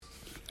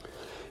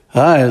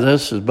Hi,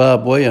 this is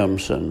Bob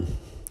Williamson.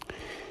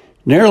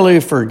 Nearly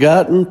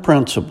Forgotten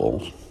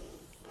Principles.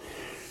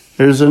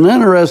 There's an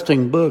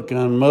interesting book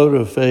on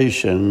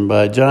motivation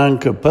by John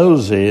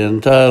Capozzi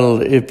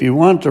entitled, If You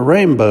Want the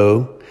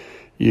Rainbow,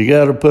 You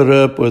Got to Put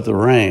Up with the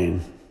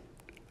Rain.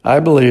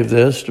 I believe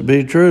this to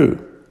be true.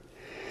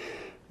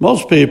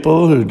 Most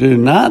people who do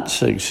not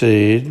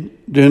succeed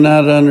do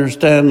not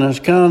understand this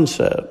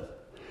concept.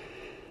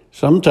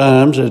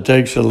 Sometimes it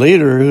takes a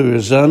leader who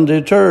is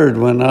undeterred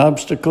when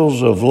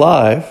obstacles of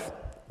life,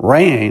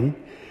 rain,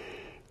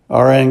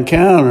 are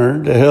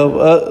encountered to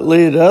help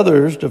lead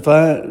others to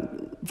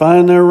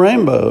find their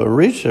rainbow, or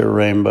reach their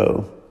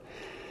rainbow.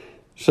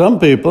 Some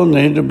people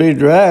need to be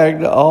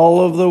dragged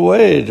all of the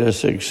way to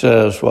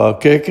success while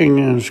kicking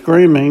and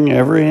screaming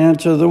every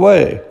inch of the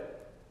way.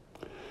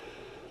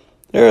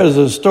 There is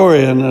a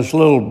story in this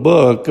little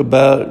book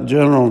about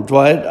General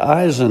Dwight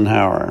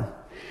Eisenhower.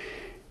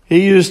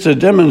 He used to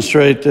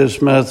demonstrate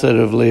this method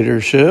of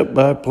leadership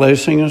by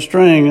placing a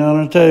string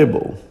on a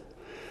table.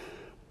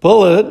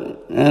 Pull it,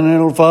 and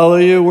it'll follow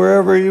you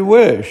wherever you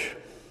wish.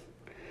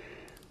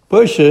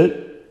 Push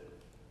it,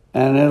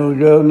 and it'll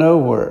go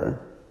nowhere.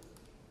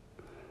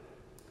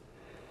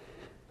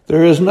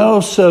 There is no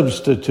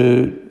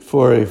substitute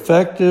for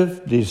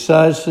effective,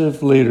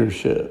 decisive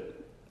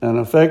leadership. An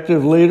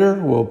effective leader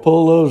will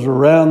pull those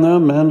around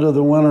them into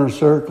the winner's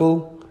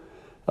circle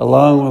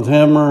along with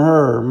him or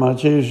her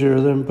much easier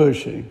than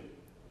pushing.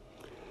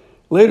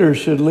 Leaders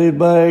should lead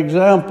by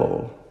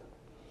example.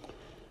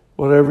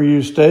 Whatever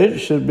you state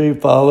should be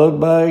followed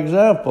by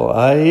example,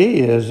 i.e.,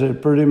 it is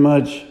pretty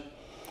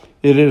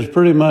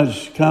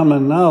much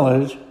common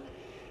knowledge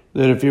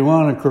that if you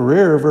want a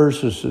career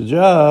versus a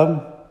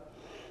job,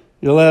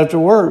 you'll have to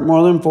work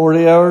more than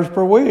 40 hours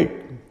per week.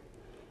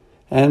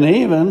 And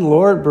even,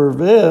 Lord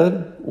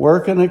forbid,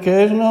 work an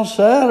occasional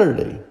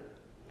Saturday.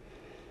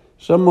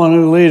 Someone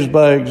who leads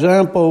by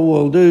example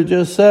will do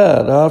just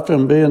that,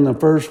 often being the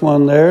first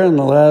one there and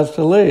the last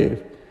to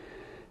leave.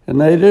 And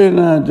they do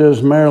not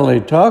just merely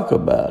talk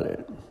about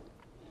it.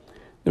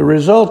 The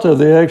result of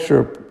the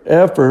extra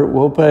effort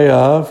will pay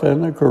off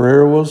and the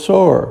career will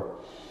soar.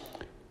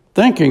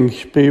 Thinking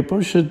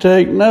people should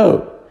take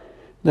note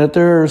that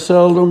there are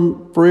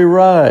seldom free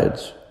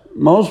rides.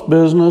 Most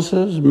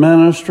businesses,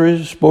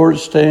 ministries,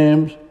 sports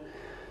teams,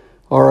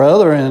 or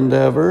other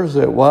endeavors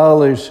that while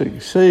they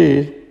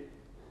succeed,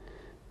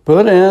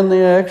 put in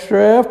the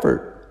extra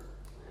effort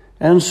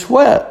and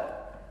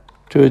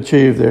sweat to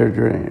achieve their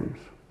dreams.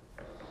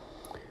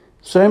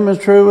 Same is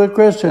true with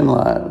Christian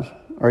lives.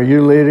 Are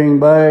you leading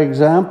by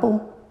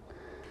example?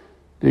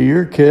 Do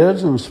your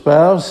kids and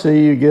spouse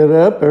see you get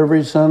up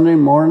every Sunday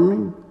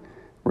morning,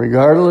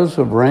 regardless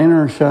of rain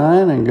or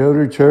shine, and go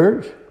to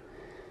church?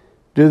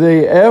 Do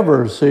they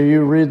ever see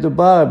you read the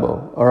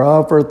Bible or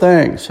offer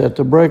thanks at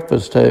the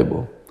breakfast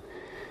table?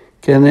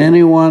 Can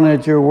anyone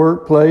at your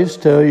workplace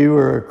tell you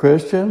are a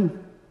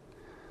Christian?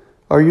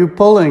 Are you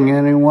pulling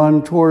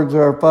anyone towards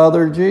our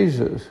Father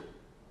Jesus?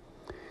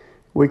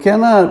 We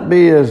cannot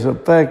be as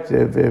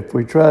effective if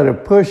we try to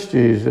push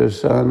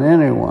Jesus on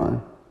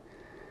anyone,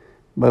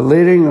 but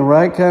leading the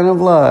right kind of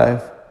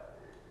life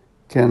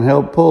can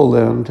help pull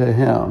them to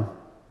Him.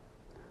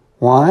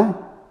 Why?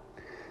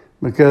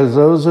 Because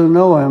those who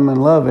know Him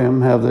and love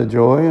Him have the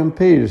joy and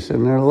peace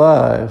in their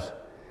lives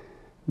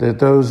that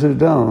those who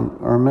don't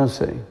are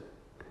missing.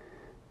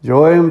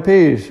 Joy and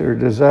peace are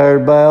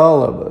desired by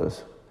all of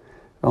us.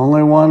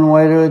 Only one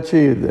way to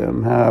achieve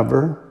them,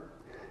 however,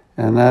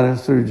 and that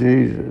is through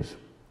Jesus.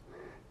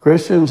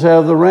 Christians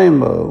have the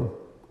rainbow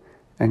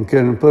and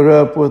can put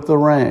up with the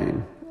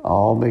rain,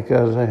 all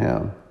because of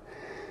Him.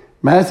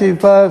 Matthew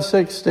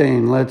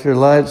 5:16, let your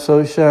light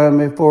so shine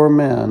before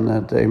men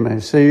that they may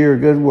see your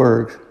good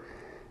works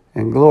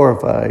and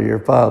glorify your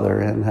Father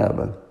in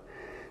heaven.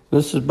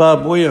 This is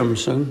Bob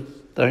Williamson.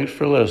 Thanks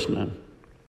for listening.